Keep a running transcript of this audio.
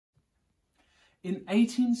In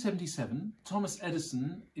 1877, Thomas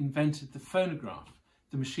Edison invented the phonograph,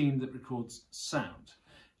 the machine that records sound.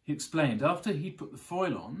 He explained after he'd put the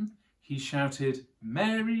foil on, he shouted,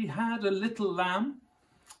 "Mary had a little lamb,"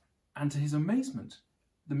 and to his amazement,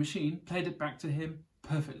 the machine played it back to him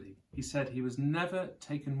perfectly. He said he was never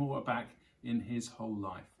taken more aback in his whole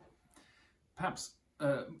life. Perhaps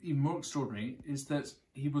even more extraordinary is that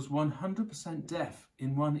he was 100% deaf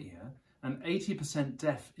in one ear and 80%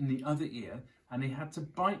 deaf in the other ear, and he had to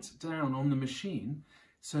bite down on the machine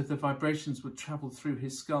so the vibrations would travel through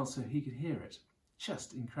his skull so he could hear it.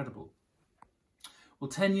 Just incredible. Well,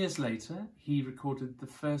 10 years later, he recorded the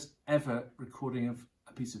first ever recording of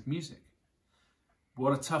a piece of music.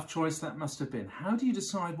 What a tough choice that must have been. How do you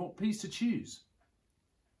decide what piece to choose?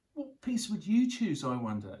 What piece would you choose, I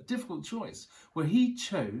wonder? A difficult choice. Well, he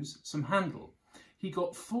chose some Handel. He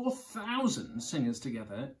got 4,000 singers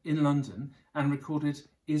together in London and recorded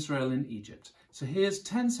Israel in Egypt. So here's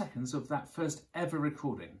 10 seconds of that first ever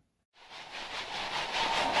recording.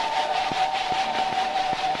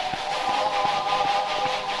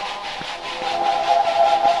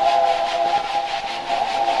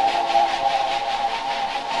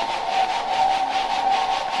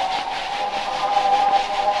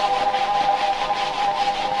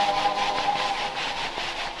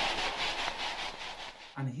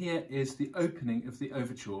 And here is the opening of the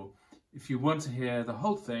overture. If you want to hear the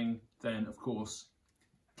whole thing, then of course,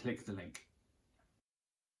 click the link.